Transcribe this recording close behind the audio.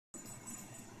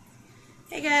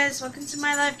Hey guys, welcome to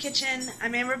my live kitchen.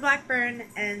 I'm Amber Blackburn,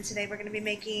 and today we're going to be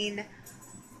making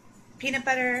peanut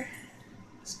butter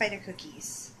spider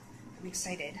cookies. I'm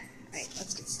excited. Alright,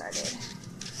 let's get started.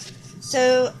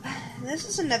 So, this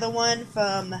is another one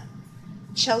from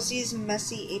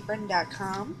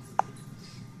Chelsea'sMessyApron.com.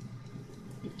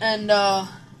 And,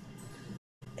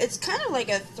 it's kind of like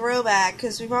a throwback,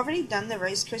 because we've already done the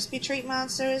Rice Krispie Treat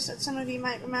Monsters that some of you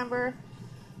might remember.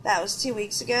 That was 2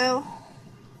 weeks ago.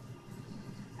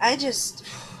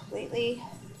 Lately,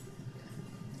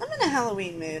 I'm in a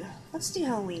Halloween mood. Let's do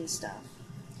Halloween stuff.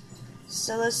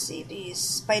 So let's see, these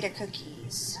spider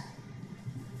cookies.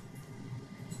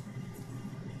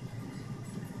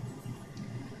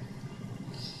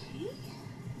 Okay.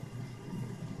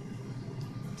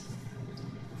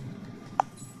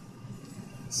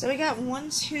 So we got 1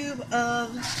 tube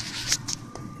of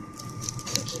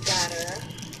cookie batter.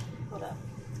 Hold up.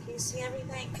 Can you see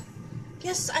everything?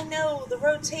 Yes, I know. The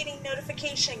rotating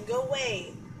notification. Go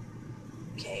away.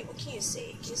 Okay, what can you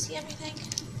see? Can you see everything?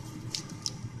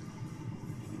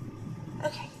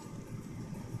 Okay.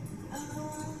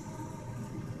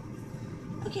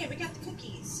 Okay, we got the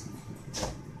cookies.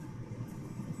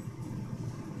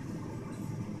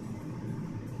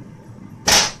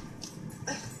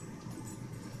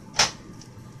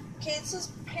 Okay, it says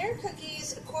prepare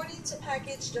cookies according to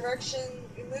package direction,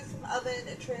 remove from oven,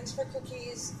 and transfer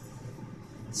cookies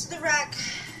to the rack,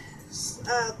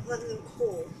 letting them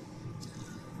cool.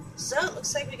 So it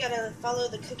looks like we gotta follow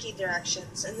the cookie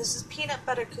directions, and this is peanut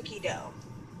butter cookie dough.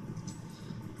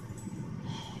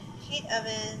 Heat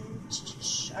oven.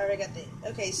 Alright, I got the.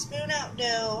 Okay, spoon out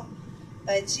dough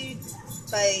by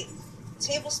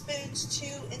tablespoons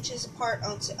 2 inches apart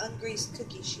onto ungreased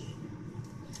cookie sheet.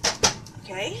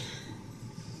 Okay.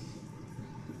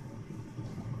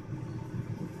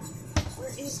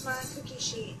 Where is my cookie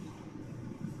sheet?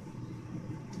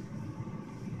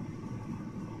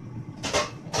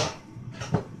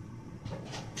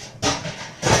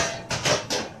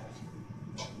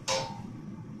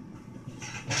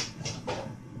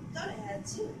 Thought I had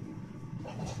 2.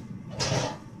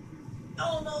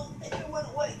 Oh no, it went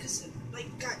away because it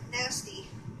got nasty.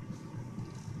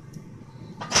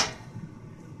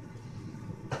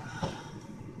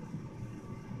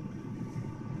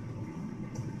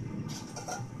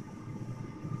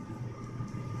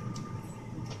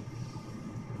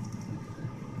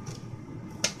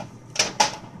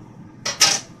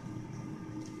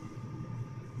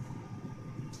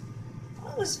 I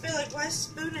almost feel like, why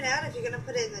spoon it out if you're going to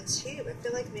put it in the tube? I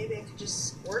feel like maybe I could just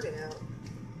squirt it out.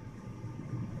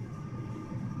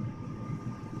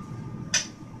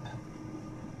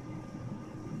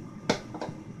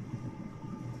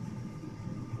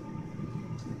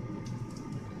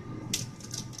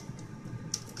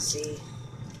 Let's see.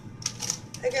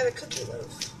 I got a cookie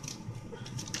loaf.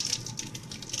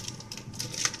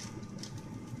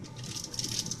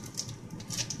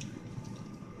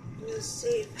 I'm going to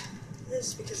save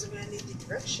this because I'm going to need the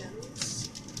directions.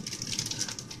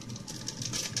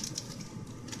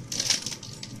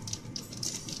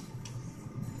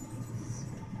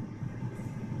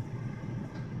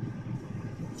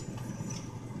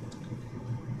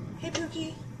 Hey,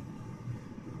 Pookie.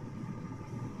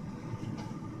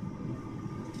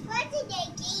 What did they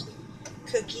eat?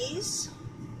 Cookies.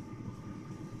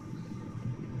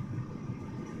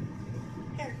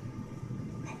 Here.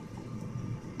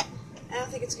 I don't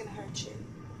think it's going to hurt you.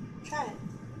 Try it.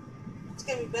 It's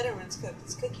going to be better when it's cooked.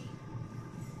 It's cookie.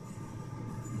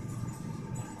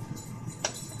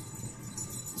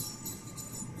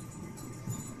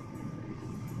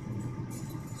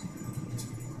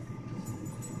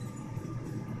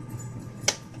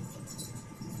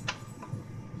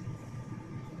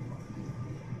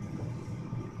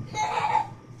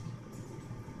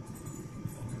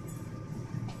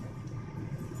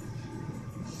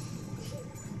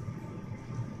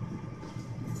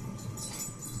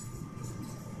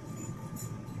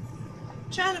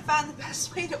 Trying to find the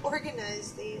best way to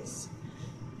organize these.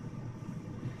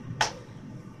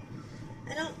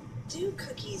 I don't do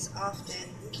cookies often,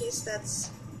 in case that's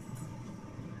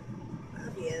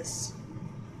obvious.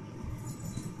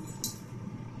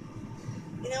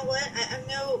 You know what? I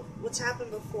know what's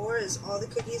happened before is all the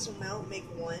cookies will melt, make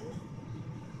one.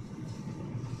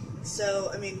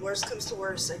 So, I mean, worst comes to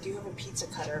worst, I do have a pizza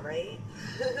cutter, right?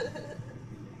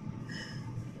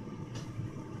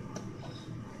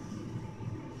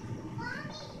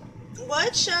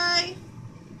 What, Shy?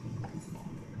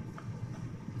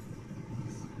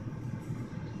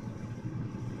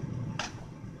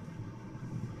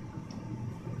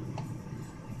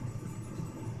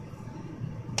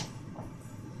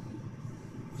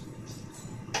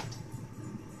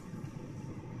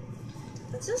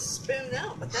 It says spoon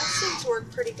out, but that seems to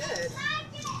work pretty good.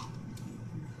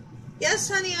 Yes,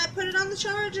 honey, I put it on the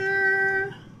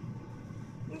charger.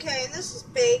 Okay, and this is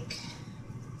bake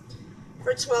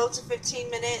for 12 to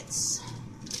 15 minutes.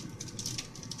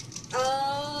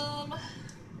 I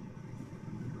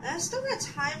still got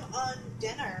time on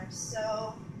dinner,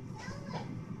 so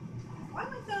why am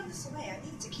I throwing this away? I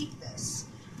need to keep this.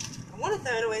 I want to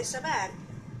throw it away so bad.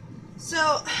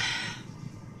 So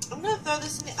I'm going to throw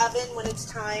this in the oven when it's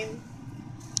time,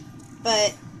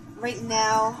 but right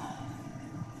now,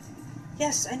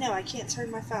 yes, I know, I can't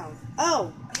turn my phone.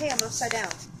 Oh, hey, I'm upside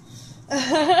down.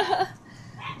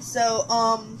 So,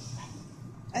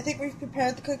 I think we've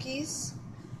prepared the cookies.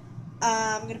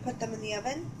 I'm going to put them in the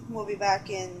oven. We'll be back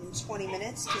in 20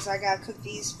 minutes because I got to cook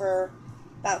these for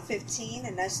about 15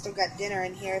 and I still got dinner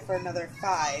in here for another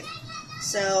 5.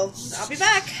 So, I'll be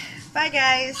back. Bye,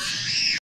 guys.